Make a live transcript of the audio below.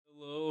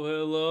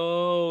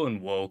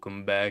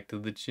Welcome back to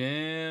the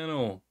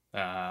channel.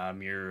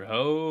 I'm your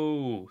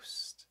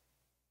host,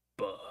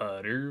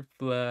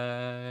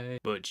 Butterrflyy,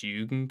 but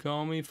you can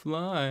call me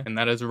Fly. And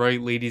that is right,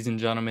 ladies and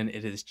gentlemen,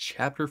 it is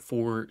chapter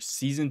 4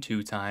 season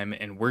 2 time,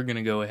 and we're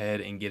gonna go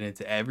ahead and get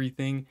into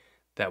everything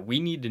that we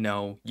need to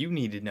know, you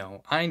need to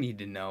know, I need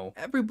to know,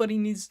 everybody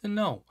needs to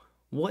know.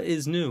 What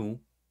is new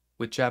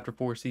with chapter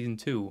 4 season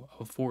 2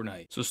 of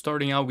Fortnite? So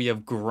starting out, we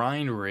have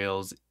grind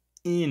rails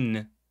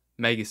in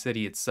Mega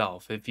City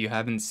itself. If you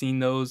haven't seen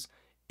those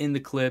in the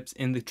clips,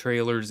 in the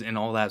trailers, and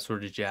all that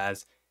sort of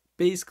jazz,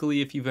 basically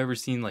if you've ever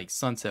seen like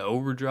Sunset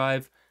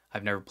Overdrive,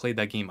 I've never played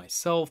that game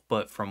myself,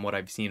 but from what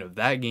I've seen of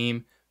that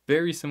game,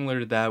 very similar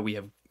to that. We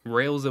have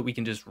rails that we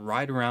can just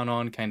ride around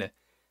on, kind of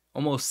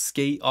almost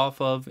skate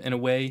off of in a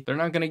way. They're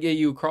not going to get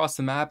you across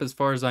the map as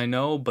far as I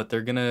know, but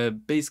they're going to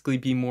basically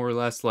be more or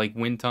less like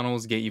wind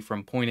tunnels, get you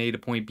from point A to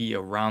point B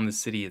around the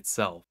city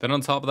itself. Then on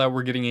top of that,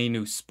 we're getting a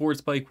new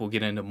sports bike. We'll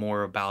get into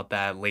more about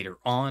that later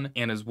on,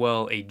 and as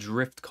well a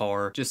drift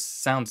car.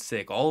 Just sounds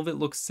sick. All of it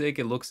looks sick.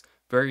 It looks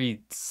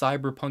very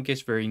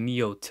cyberpunkish, very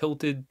neo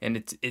tilted,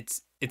 and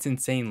it's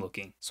insane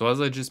looking. So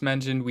as I just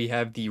mentioned, we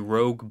have the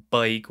Rogue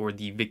bike, or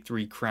the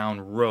Victory Crown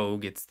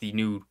Rogue. It's the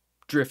new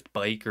drift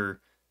bike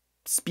or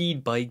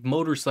speed bike,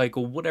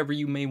 motorcycle, whatever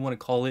you may want to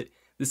call it.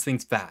 This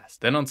thing's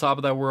fast. Then on top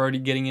of that, we're already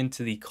getting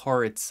into the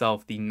car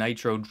itself, the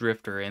Nitro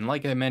Drifter. And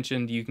like I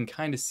mentioned, you can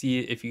kind of see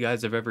it if you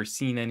guys have ever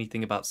seen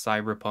anything about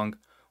Cyberpunk,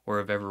 or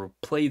have ever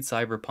played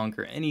Cyberpunk,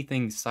 or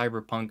anything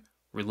Cyberpunk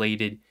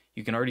related.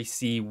 You can already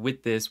see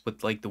with this,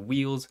 with like the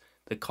wheels,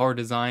 the car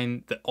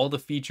design, all the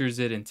features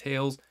it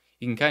entails,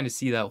 you can kind of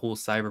see that whole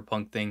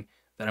Cyberpunk thing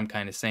that I'm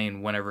kind of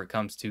saying whenever it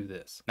comes to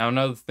this. Now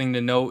another thing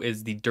to note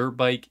is the dirt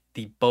bike,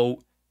 the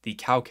boat, the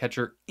cow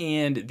catcher,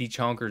 and the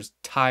Chonkers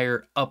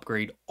tire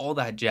upgrade, all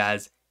that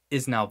jazz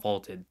is now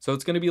vaulted. So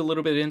it's going to be a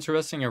little bit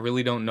interesting. I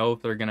really don't know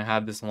if they're going to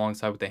have this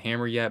alongside with the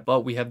hammer yet,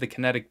 but we have the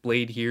kinetic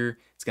blade here.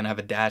 It's going to have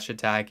a dash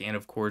attack and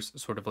of course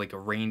sort of like a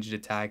ranged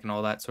attack and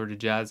all that sort of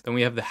jazz. Then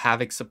we have the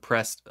Havoc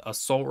suppressed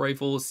assault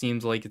rifle.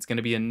 Seems like it's going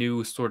to be a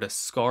new sort of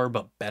Scar,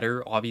 but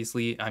better,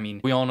 obviously. I mean,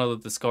 we all know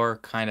that the Scar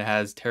kind of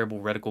has terrible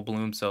reticle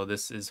bloom, so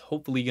this is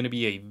hopefully going to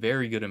be a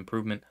very good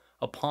improvement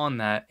upon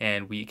that.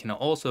 And we can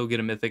also get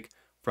a mythic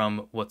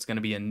from what's going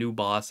to be a new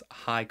boss,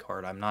 High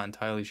Card. I'm not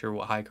entirely sure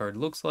what High Card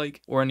looks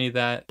like or any of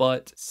that,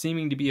 but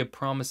seeming to be a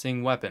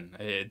promising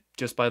weapon,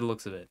 just by the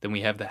looks of it. Then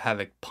we have the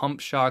Havoc pump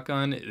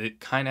shotgun. It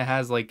kind of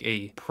has like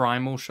a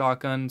primal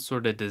shotgun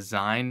sort of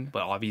design,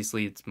 but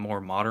obviously it's more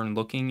modern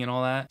looking and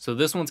all that. So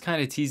this one's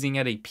kind of teasing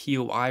at a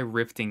POI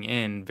rifting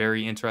in.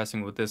 Very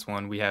interesting with this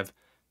one. We have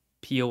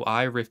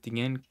POI rifting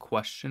in,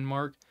 question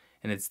mark,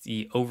 and it's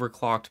the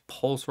overclocked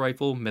pulse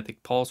rifle,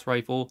 mythic pulse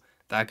rifle.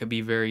 That could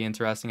be very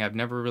interesting. I've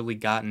never really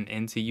gotten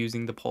into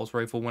using the pulse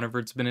rifle whenever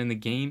it's been in the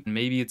game.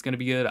 Maybe it's going to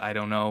be good. I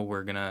don't know.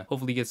 We're going to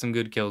hopefully get some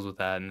good kills with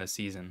that in this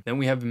season. Then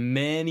we have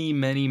many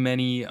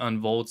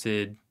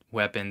unvaulted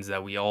weapons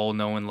that we all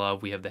know and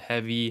love. We have the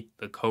Heavy,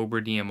 the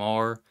Cobra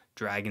DMR,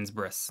 Dragon's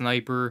Breath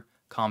Sniper,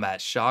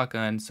 Combat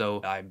Shotgun. So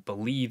I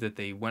believe that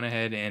they went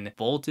ahead and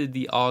vaulted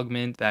the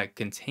augment that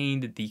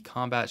contained the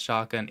Combat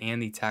Shotgun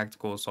and the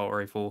Tactical Assault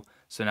Rifle.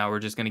 So now we're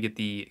just going to get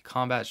the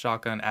Combat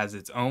Shotgun as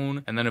its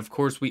own. And then of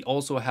course we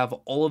also have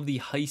all of the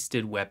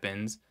heisted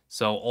weapons.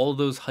 So all of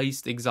those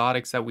heist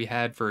exotics that we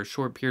had for a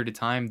short period of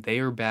time, they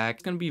are back.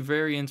 It's going to be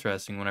very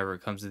interesting whenever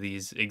it comes to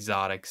these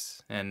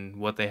exotics and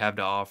what they have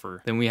to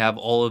offer. Then we have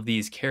all of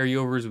these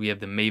carryovers. We have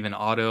the Maven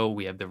Auto,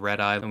 we have the Red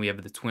Eye, and we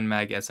have the Twin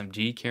Mag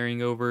SMG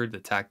carrying over, the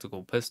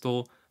Tactical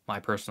Pistol, my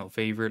personal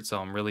favorite. So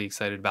I'm really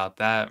excited about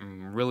that.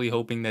 I'm really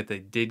hoping that they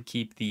did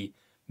keep the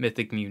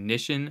Mythic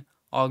Munition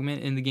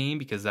augment in the game,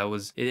 because that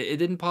was it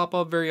didn't pop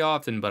up very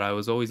often, but I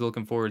was always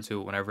looking forward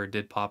to it whenever it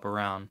did pop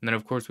around. And then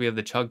of course we have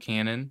the Chug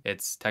Cannon.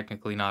 It's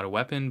technically not a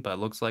weapon, but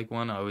looks like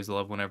one. I always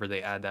love whenever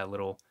they add that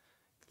little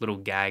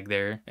gag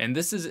there. And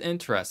this is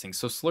interesting.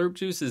 So Slurp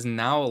Juice is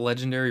now a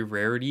legendary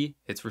rarity.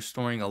 It's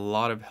restoring a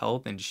lot of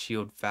health and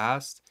shield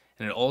fast,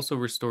 and it also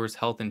restores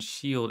health and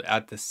shield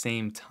at the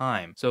same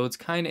time. So it's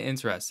kind of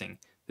interesting.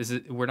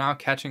 We're now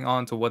catching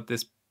on to what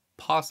this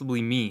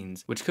possibly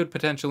means, which could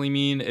potentially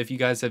mean, if you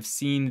guys have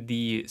seen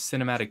the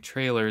cinematic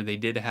trailer, they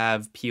did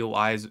have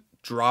POIs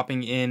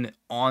dropping in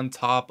on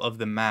top of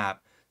the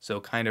map,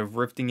 so kind of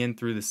rifting in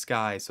through the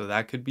sky. So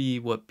that could be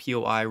what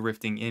POI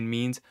rifting in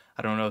means.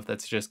 I don't know if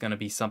that's just going to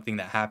be something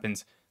that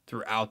happens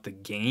throughout the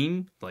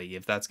game, like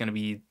if that's going to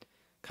be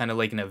kind of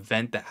like an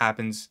event that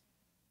happens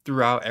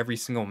throughout every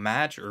single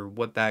match, or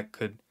what that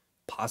could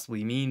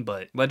possibly mean.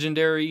 But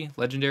legendary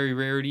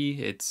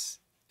rarity, it's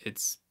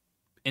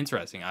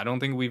interesting. I don't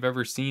think we've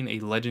ever seen a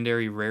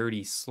legendary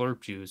rarity Slurp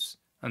Juice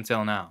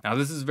until now. Now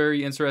this is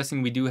very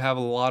interesting. We do have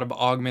a lot of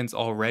augments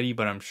already,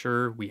 but I'm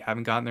sure we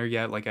haven't gotten there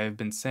yet, like I've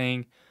been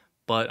saying,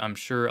 but I'm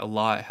sure a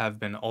lot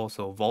have been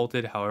also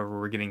vaulted. However,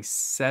 we're getting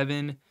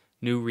 7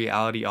 new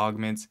reality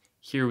augments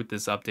here with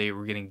this update.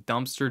 We're getting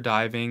dumpster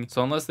diving.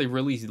 So unless they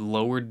really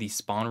lowered the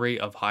spawn rate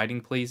of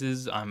hiding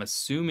places, I'm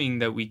assuming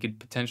that we could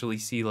potentially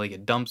see like a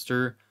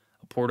dumpster,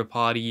 a porta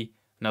potty,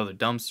 another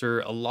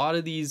dumpster. A lot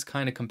of these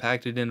kind of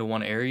compacted into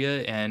one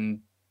area and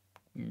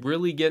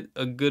really get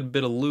a good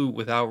bit of loot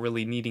without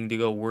really needing to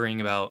go worrying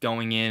about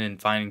going in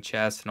and finding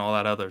chests and all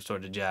that other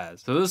sort of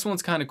jazz. So this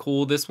one's kind of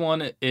cool. This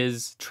one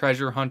is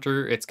Treasure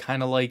Hunter. It's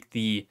kind of like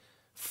the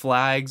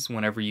flags.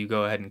 Whenever you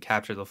go ahead and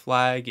capture the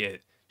flag,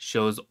 it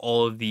shows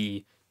all of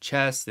the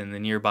chests and the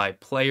nearby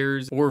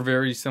players, or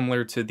very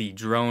similar to the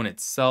drone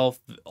itself,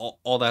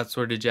 all that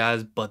sort of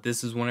jazz. But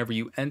this is whenever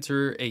you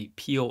enter a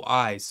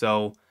POI.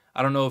 So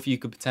I don't know if you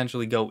could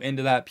potentially go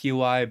into that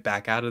POI,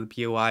 back out of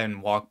the POI,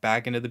 and walk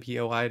back into the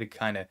POI to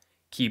kind of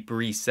keep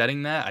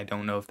resetting that. I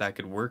don't know if that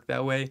could work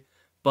that way,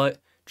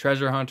 but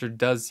Treasure Hunter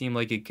does seem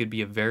like it could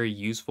be a very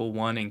useful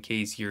one in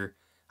case you're,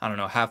 I don't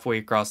know, halfway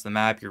across the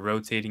map, you're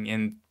rotating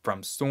in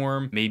from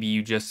storm. Maybe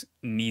you just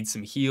need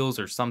some heals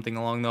or something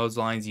along those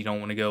lines. You don't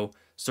want to go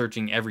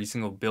searching every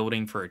single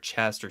building for a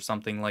chest or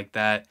something like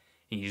that.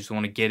 And you just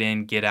want to get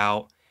in, get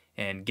out,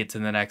 and get to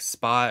the next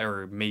spot,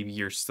 or maybe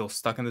you're still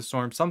stuck in the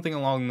storm, something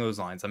along those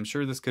lines. I'm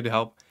sure this could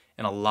help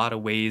in a lot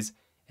of ways,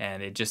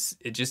 and it just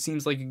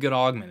seems like a good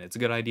augment. It's a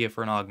good idea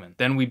for an augment.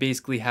 Then we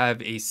basically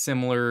have a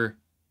similar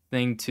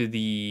thing to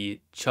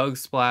the Chug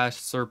Splash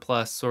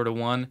Surplus sort of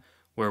one,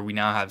 where we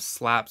now have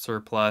Slap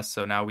Surplus.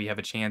 So now we have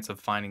a chance of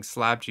finding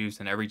slap juice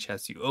in every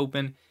chest you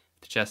open.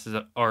 If the chest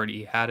has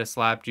already had a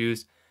slap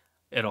juice,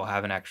 it'll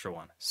have an extra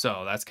one.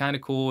 So that's kind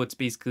of cool. It's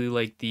basically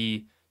like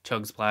the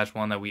Chug Splash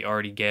one that we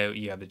already get.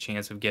 You have the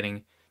chance of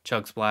getting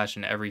Chug Splash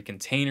in every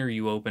container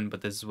you open,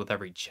 but this is with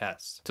every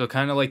chest. So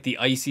kind of like the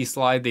Icy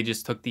Slide, they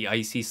just took the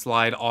Icy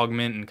Slide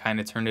augment and kind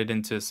of turned it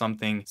into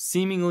something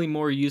seemingly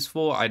more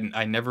useful.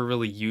 I never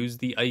really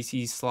used the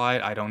Icy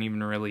Slide. I don't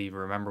even really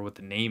remember what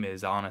the name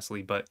is,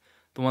 honestly, but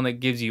the one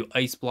that gives you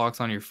ice blocks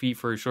on your feet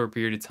for a short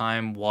period of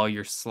time while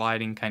you're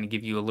sliding, kind of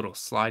give you a little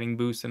sliding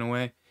boost in a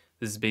way.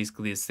 This is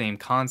basically the same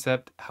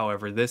concept.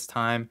 However, this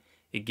time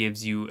it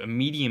gives you a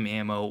medium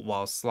ammo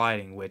while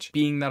sliding, which,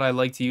 being that I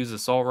like to use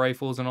assault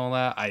rifles and all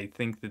that, I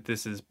think that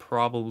this is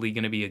probably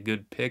going to be a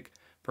good pick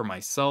for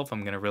myself.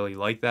 I'm going to really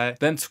like that.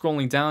 Then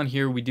scrolling down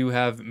here, we do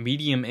have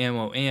medium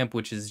ammo amp,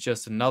 which is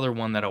just another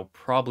one that I'll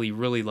probably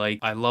really like.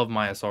 I love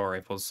my assault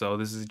rifles, so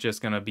this is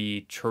just going to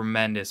be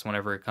tremendous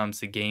whenever it comes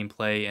to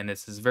gameplay, and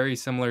this is very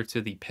similar to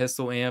the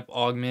pistol amp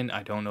augment.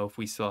 I don't know if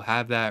we still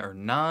have that or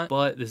not,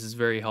 but this is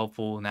very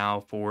helpful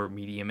now for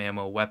medium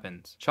ammo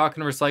weapons.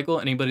 Shotgun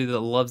recycle, anybody that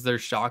loves their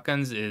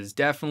shotguns is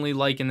definitely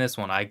liking this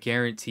one. I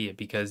guarantee it,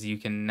 because you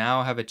can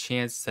now have a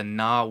chance to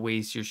not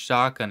waste your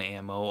shotgun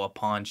ammo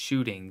upon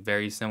shooting.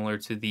 Very similar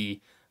to the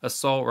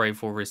assault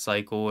rifle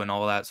recycle and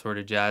all that sort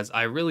of jazz.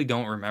 I really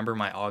don't remember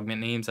my augment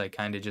names. I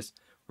kind of just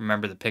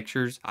remember the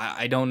pictures.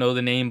 I don't know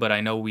the name, but I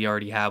know we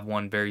already have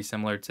one very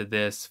similar to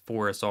this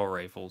for assault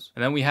rifles.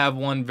 And then we have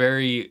one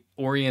very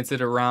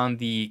oriented around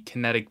the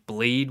kinetic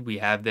blade. We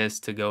have this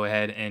to go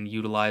ahead and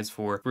utilize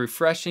for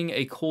refreshing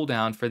a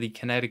cooldown for the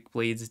kinetic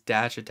blade's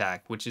dash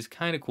attack, which is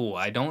kind of cool.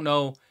 I don't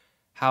know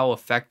how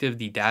effective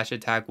the dash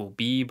attack will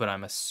be, but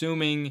I'm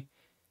assuming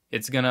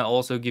it's gonna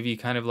also give you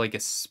kind of like a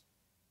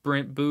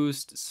sprint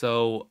boost.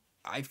 So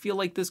I feel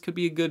like this could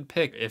be a good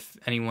pick if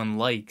anyone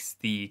likes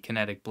the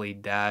kinetic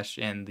blade dash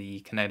and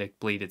the kinetic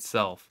blade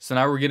itself. So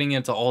now we're getting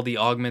into all the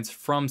augments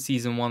from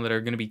season 1 that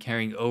are going to be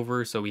carrying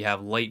over. So we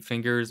have light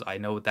fingers. I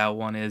know what that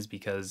one is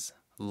because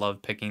I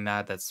love picking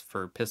that. That's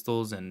for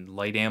pistols and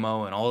light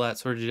ammo and all that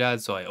sort of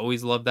jazz. So I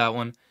always love that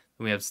one.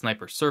 Then we have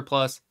sniper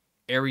surplus,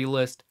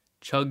 aerialist,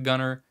 chug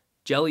gunner,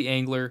 jelly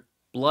angler,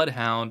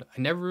 bloodhound. I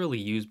never really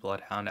used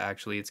bloodhound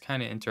actually. It's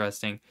kind of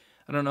interesting.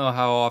 I don't know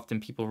how often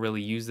people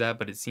really use that,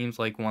 but it seems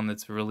like one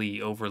that's really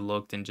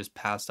overlooked and just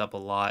passed up a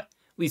lot,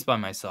 at least by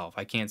myself.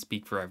 I can't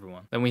speak for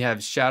everyone. Then we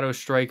have Shadow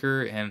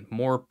Striker and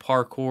more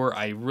parkour.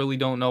 I really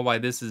don't know why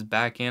this is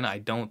back in. I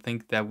don't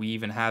think that we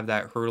even have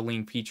that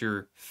hurdling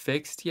feature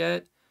fixed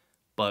yet,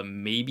 but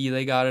maybe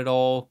they got it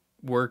all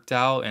worked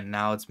out and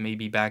now it's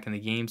maybe back in the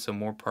game, so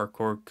more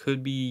parkour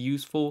could be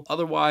useful.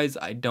 Otherwise,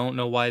 I don't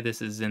know why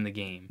this is in the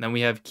game. Then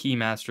we have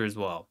Keymaster as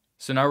well.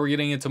 So now we're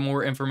getting into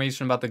more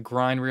information about the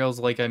grind rails.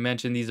 Like I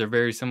mentioned, these are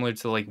very similar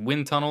to like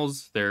wind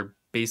tunnels. They're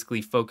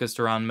basically focused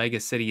around Mega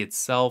City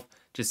itself.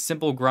 Just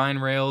simple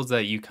grind rails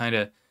that you kind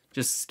of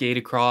just skate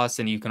across,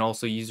 and you can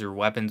also use your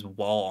weapons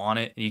while on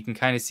it. And you can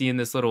kind of see in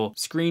this little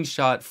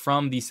screenshot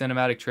from the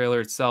cinematic trailer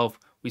itself,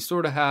 we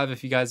sort of have,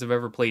 if you guys have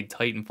ever played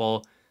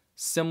Titanfall,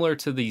 similar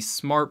to the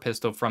smart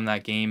pistol from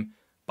that game.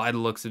 By the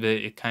looks of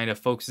it, it kind of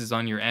focuses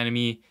on your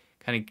enemy,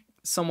 kind of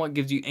somewhat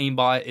gives you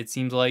aimbot, it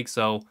seems like.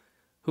 So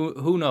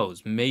who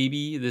knows?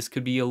 Maybe this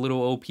could be a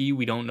little OP.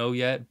 We don't know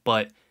yet,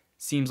 but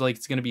seems like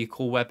it's going to be a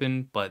cool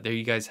weapon. But there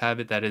you guys have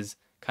it. That is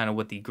kind of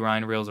what the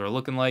grind rails are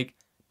looking like.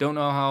 Don't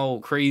know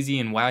how crazy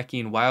and wacky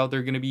and wild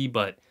they're going to be,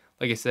 but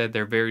like I said,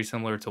 they're very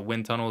similar to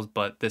wind tunnels,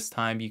 but this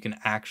time you can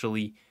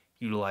actually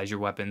utilize your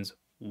weapons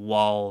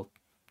while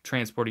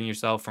transporting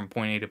yourself from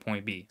point A to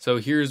point B. So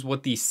here's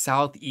what the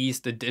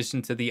southeast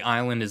addition to the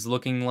island is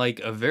looking like.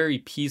 A very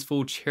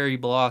peaceful cherry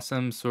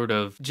blossom sort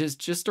of,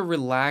 just a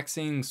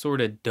relaxing sort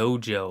of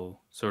dojo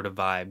sort of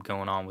vibe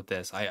going on with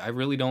this. I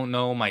really don't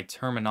know my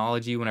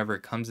terminology whenever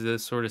it comes to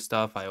this sort of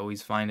stuff. I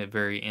always find it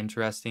very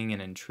interesting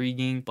and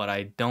intriguing, but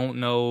I don't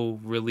know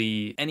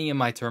really any of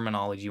my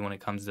terminology when it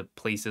comes to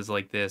places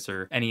like this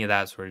or any of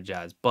that sort of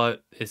jazz.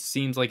 But it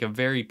seems like a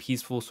very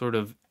peaceful sort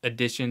of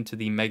addition to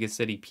the Mega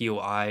City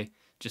POI.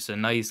 Just a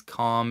nice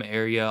calm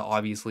area.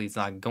 Obviously it's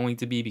not going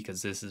to be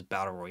because this is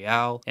Battle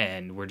Royale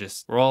and we're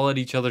all at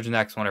each other's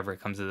necks whenever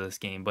it comes to this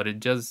game. But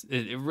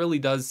it really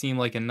does seem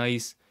like a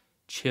nice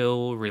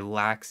chill,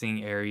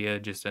 relaxing area,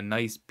 just a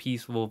nice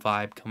peaceful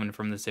vibe coming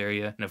from this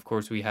area. And of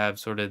course we have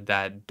sort of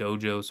that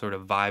dojo sort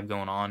of vibe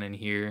going on in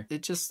here.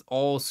 It just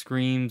all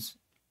screams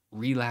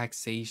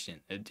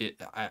relaxation.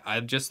 I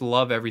just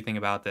love everything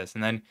about this.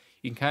 And then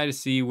you can kind of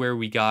see where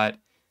we got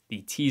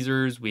the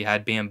teasers. We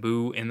had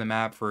bamboo in the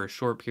map for a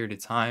short period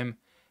of time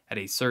at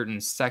a certain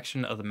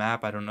section of the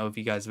map. I don't know if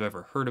you guys have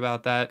ever heard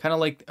about that. Kind of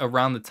like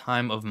around the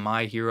time of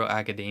My Hero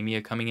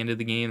Academia coming into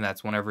the game.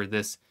 That's whenever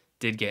this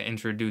did get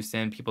introduced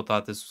in. People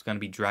thought this was going to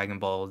be Dragon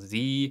Ball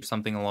Z,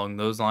 something along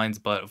those lines,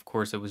 but of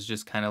course it was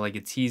just kind of like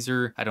a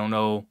teaser. I don't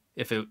know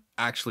if it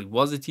actually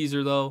was a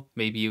teaser though.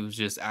 Maybe it was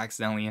just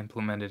accidentally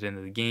implemented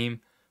into the game,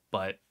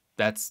 but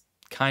that's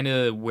kind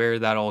of where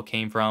that all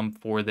came from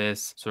for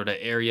this sort of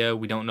area.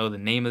 We don't know the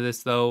name of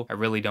this though. I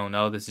really don't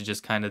know. This is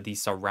just kind of the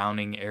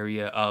surrounding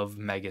area of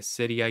Mega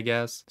City, I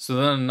guess. So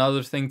then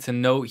another thing to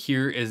note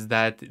here is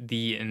that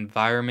the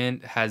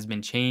environment has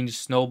been changed.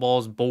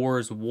 Snowballs,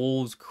 boars,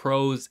 wolves,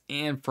 crows,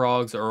 and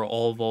frogs are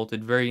all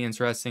vaulted. Very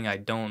interesting. I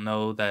don't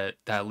know that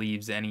that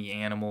leaves any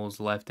animals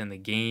left in the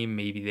game.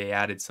 Maybe they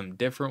added some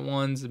different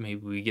ones.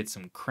 Maybe we get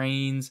some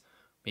cranes.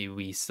 Maybe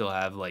we still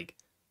have like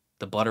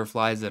the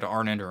butterflies that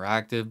aren't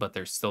interactive, but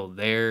they're still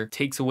there.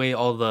 Takes away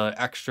all the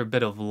extra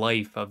bit of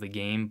life of the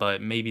game,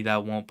 but maybe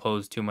that won't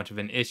pose too much of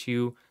an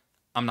issue.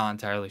 I'm not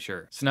entirely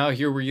sure. So now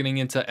here we're getting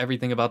into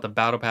everything about the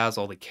battle pass,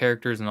 all the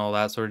characters and all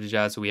that sort of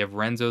jazz. So we have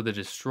Renzo the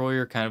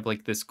Destroyer, kind of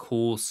like this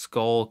cool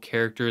skull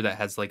character that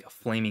has like a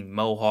flaming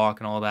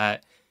mohawk and all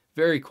that.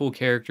 Very cool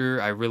character.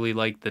 I really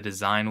like the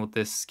design with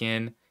this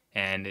skin,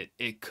 and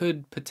it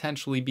could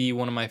potentially be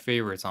one of my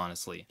favorites,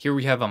 honestly. Here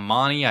we have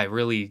Amani. I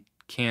really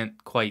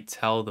can't quite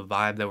tell the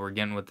vibe that we're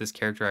getting with this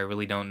character. I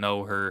really don't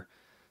know her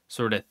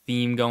sort of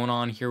theme going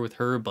on here with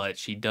her, but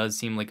she does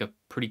seem like a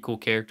pretty cool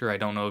character. I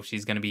don't know if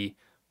she's going to be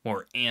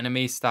more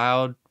anime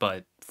styled,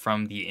 but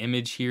from the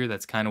image here,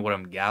 that's kind of what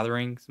I'm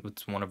gathering.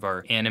 It's one of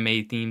our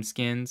anime themed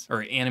skins,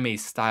 or anime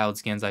styled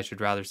skins, I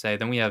should rather say.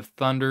 Then we have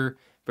Thunder,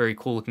 very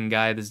cool looking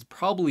guy. This is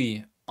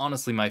probably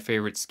honestly my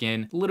favorite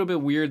skin. A little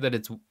bit weird that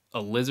it's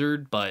a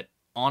lizard, but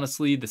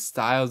honestly, the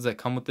styles that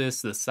come with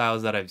this, the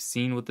styles that I've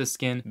seen with this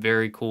skin,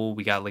 very cool.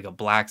 We got like a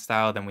black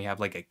style, then we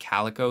have like a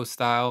calico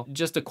style.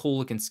 Just a cool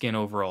looking skin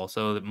overall.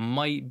 So it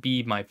might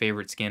be my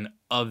favorite skin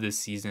of this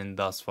season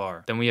thus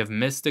far. Then we have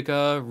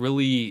Mystica,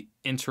 really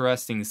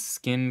interesting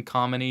skin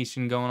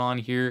combination going on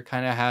here.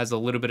 Kind of has a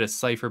little bit of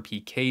Cypher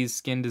PK's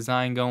skin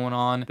design going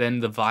on. Then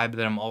the vibe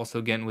that I'm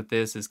also getting with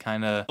this is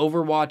kind of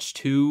Overwatch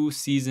 2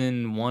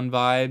 Season 1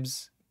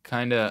 vibes.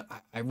 Kind of,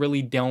 I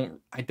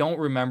don't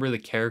remember the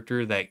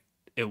character that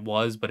it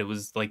was, but it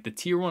was like the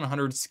tier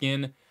 100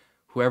 skin.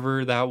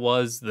 Whoever that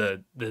was,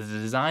 the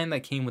design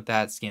that came with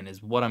that skin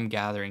is what I'm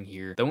gathering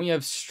here. Then we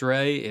have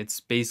Stray. It's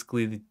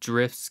basically the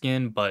Drift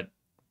skin, but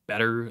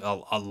better,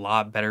 a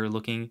lot better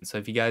looking. So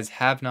if you guys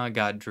have not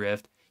got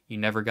Drift, you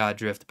never got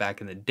Drift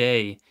back in the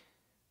day,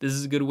 this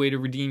is a good way to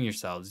redeem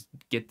yourselves.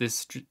 Get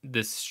this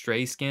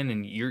Stray skin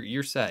and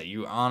you're set.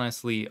 You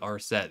honestly are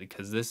set,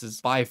 because this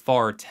is by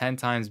far 10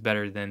 times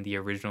better than the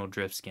original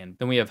Drift skin.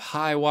 Then we have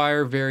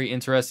Highwire, very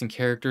interesting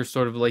character,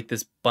 sort of like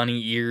this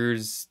bunny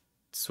ears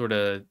sort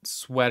of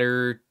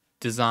sweater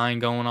design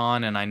going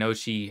on, and I know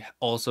she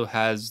also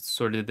has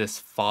sort of this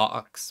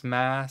fox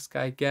mask,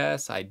 I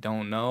guess. I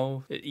don't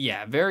know.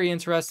 Yeah, very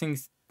interesting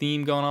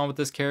theme going on with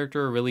this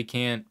character. I really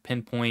can't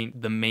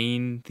pinpoint the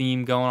main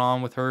theme going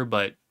on with her,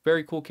 but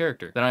very cool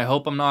character. Then I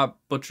hope I'm not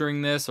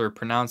butchering this or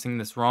pronouncing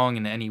this wrong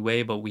in any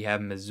way, but we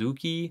have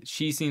Mizuki.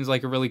 She seems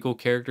like a really cool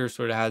character,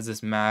 sort of has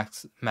this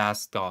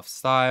masked off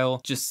style.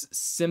 Just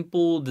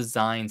simple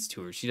designs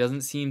to her. She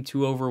doesn't seem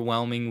too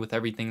overwhelming with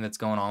everything that's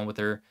going on with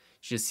her.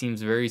 She just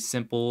seems very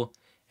simple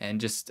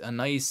and just a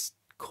nice,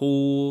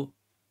 cool,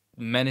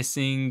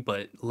 menacing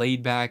but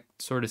laid back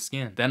sort of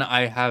skin. Then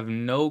I have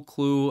no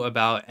clue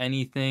about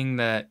anything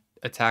that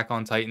Attack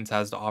on Titans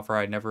has to offer.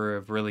 I never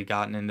have really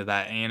gotten into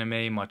that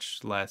anime, much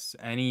less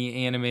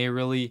any anime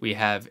really. We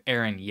have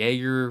Eren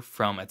Yeager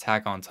from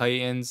Attack on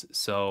Titans,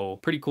 so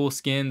pretty cool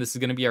skin. This is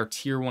going to be our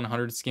tier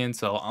 100 skin,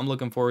 so I'm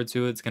looking forward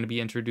to it. It's going to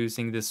be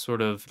introducing this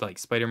sort of like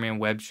Spider-Man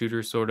web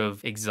shooter, sort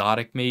of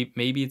exotic,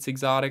 maybe it's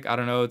exotic, I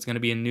don't know. It's going to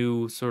be a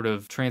new sort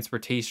of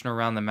transportation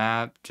around the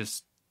map,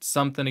 just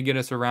something to get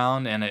us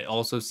around, and it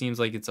also seems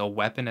like it's a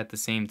weapon at the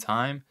same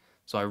time.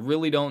 So I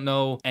really don't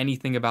know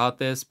anything about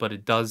this, but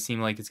it does seem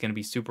like it's going to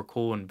be super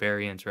cool and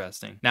very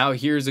interesting. Now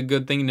here's a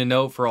good thing to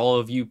note for all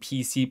of you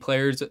PC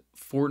players.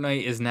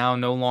 Fortnite is now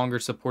no longer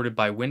supported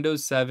by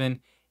Windows 7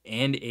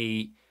 and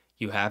 8.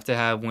 You have to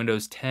have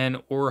Windows 10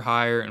 or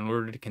higher in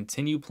order to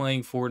continue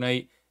playing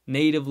Fortnite.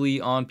 natively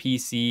on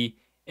PC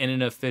in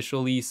an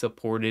officially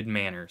supported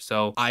manner.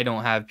 So I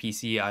don't have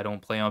PC, I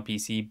don't play on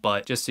PC,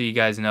 but just so you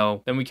guys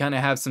know, then we kind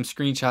of have some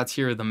screenshots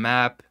here of the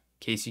map.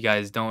 In case you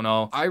guys don't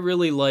know, I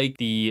really like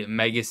the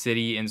mega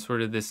city and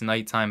sort of this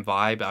nighttime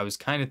vibe. I was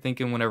kind of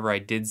thinking whenever I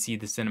did see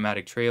the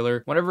cinematic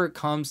trailer, whenever it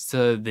comes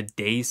to the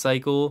day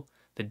cycle,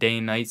 the day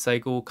and night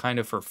cycle kind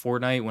of for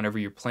Fortnite, whenever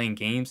you're playing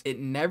games, it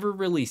never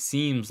really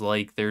seems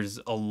like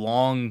there's a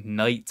long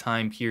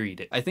nighttime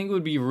period. I think it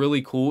would be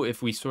really cool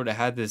if we sort of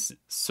had this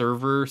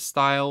server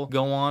style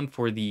go on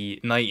for the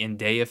night and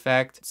day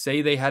effect.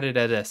 Say they had it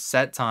at a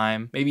set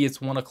time, maybe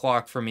it's 1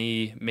 o'clock for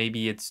me,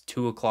 maybe it's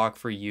 2 o'clock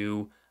for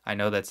you. I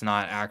know that's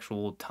not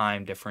actual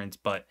time difference,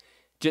 but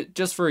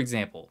just for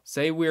example,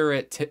 say we're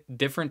at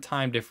different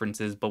time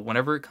differences, but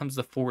whenever it comes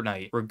to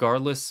Fortnite,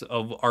 regardless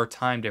of our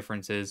time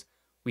differences,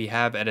 we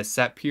have at a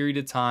set period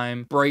of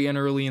time, bright and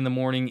early in the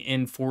morning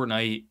in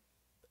Fortnite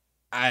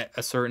at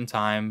a certain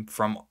time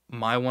from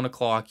my 1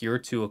 o'clock, your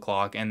 2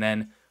 o'clock, and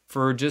then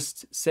for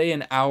just say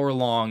an hour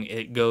long,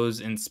 it goes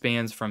and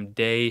spans from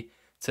day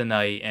to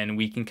night, and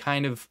we can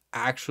kind of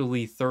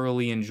actually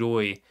thoroughly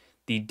enjoy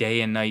the day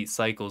and night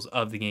cycles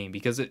of the game,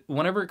 because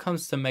whenever it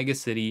comes to Mega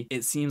City,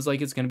 it seems like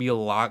it's going to be a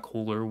lot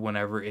cooler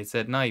whenever it's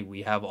at night.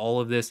 We have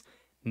all of this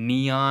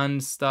neon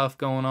stuff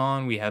going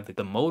on, we have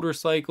the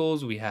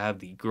motorcycles, we have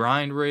the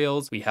grind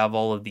rails, we have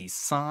all of these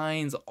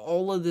signs,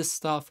 all of this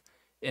stuff,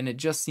 and it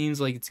just seems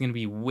like it's going to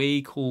be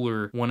way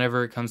cooler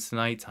whenever it comes to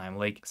nighttime.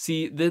 Like,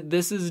 see,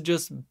 this is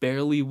just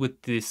barely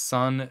with the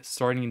sun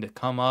starting to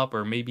come up,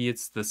 or maybe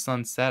it's the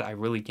sunset, I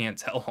really can't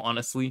tell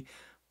honestly,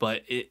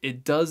 but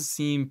it does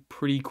seem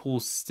pretty cool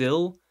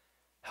still.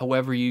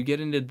 However, you get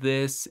into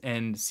this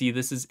and see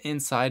this is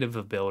inside of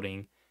a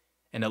building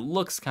and it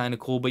looks kind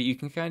of cool, but you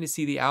can kind of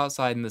see the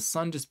outside and the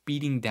sun just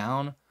beating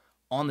down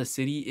on the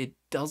city. It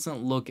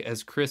doesn't look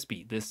as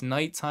crispy. This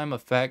nighttime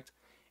effect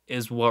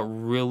is what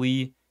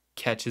really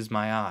catches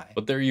my eye.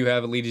 But there you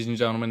have it, ladies and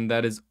gentlemen.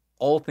 That is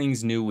all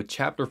things new with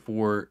Chapter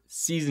 4,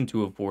 Season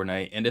 2 of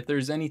Fortnite. And if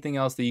there's anything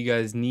else that you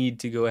guys need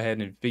to go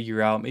ahead and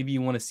figure out, maybe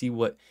you want to see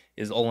what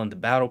is all in the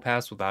Battle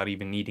Pass without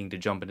even needing to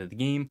jump into the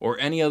game, or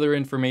any other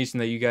information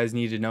that you guys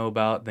need to know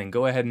about, then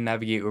go ahead and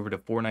navigate over to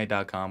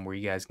Fortnite.com, where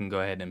you guys can go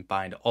ahead and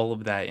find all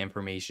of that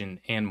information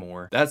and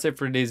more. That's it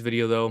for today's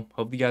video though.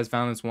 Hope you guys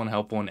found this one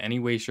helpful in any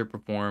way, shape, or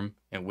form.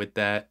 And with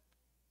that,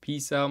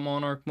 peace out,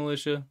 Monarch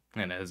Militia.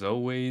 And as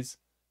always,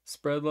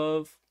 spread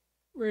love,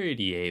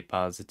 radiate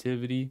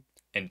positivity,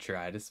 and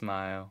try to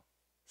smile.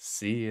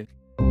 See ya.